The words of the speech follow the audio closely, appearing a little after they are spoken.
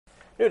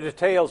New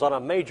details on a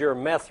major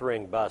meth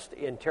ring bust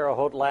in Terre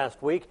Haute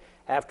last week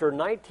after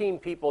 19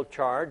 people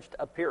charged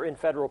appear in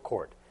federal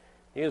court.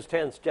 News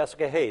 10's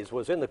Jessica Hayes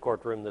was in the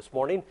courtroom this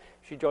morning.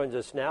 She joins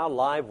us now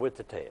live with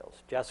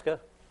details. Jessica?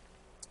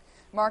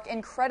 Mark,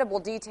 incredible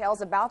details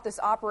about this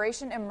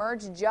operation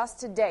emerged just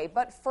today.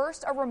 But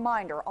first, a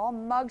reminder, all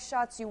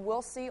mugshots you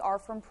will see are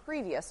from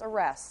previous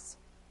arrests.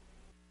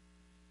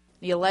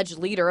 The alleged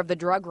leader of the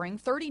drug ring,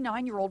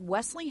 39-year-old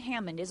Wesley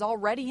Hammond, is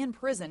already in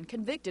prison,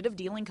 convicted of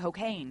dealing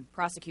cocaine.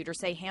 Prosecutors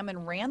say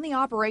Hammond ran the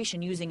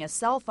operation using a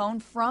cell phone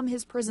from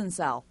his prison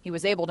cell. He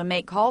was able to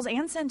make calls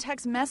and send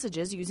text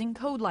messages using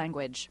code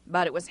language.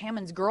 But it was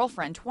Hammond's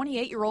girlfriend,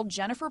 28-year-old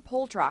Jennifer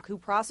Poltrock, who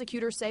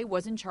prosecutors say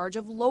was in charge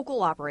of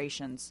local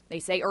operations. They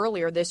say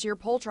earlier this year,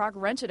 Poltrock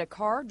rented a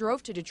car,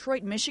 drove to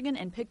Detroit, Michigan,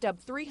 and picked up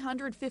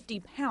 350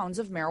 pounds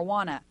of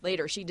marijuana.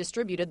 Later, she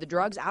distributed the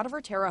drugs out of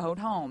her Terre Haute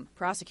home.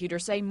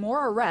 Prosecutors say more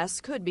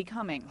arrests could be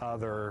coming.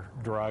 Other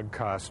drug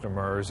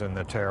customers in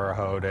the Terre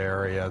Haute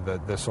area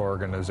that this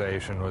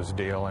organization was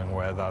dealing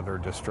with, other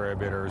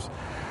distributors.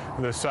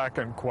 The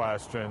second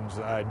question's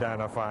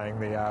identifying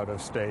the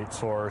out-of-state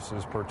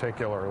sources,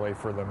 particularly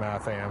for the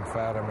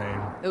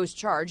methamphetamine. Those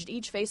charged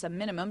each face a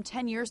minimum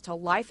 10 years to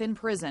life in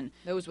prison.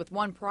 Those with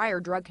one prior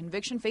drug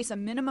conviction face a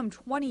minimum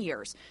 20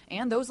 years.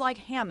 And those like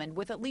Hammond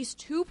with at least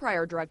 2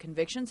 prior drug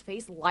convictions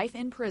face life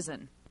in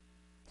prison.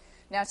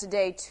 Now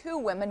today, 2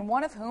 women,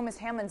 one of whom is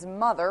Hammond's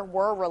mother,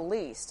 were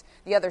released.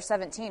 The other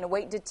 17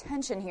 await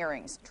detention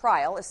hearings.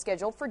 Trial is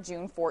scheduled for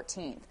June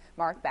 14th.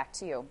 Mark, back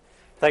to you.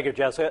 Thank you,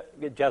 Jessica.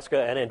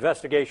 An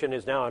investigation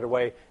is now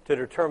underway to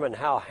determine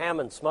how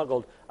Hammond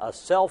smuggled a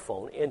cell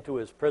phone into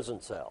his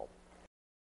prison cell.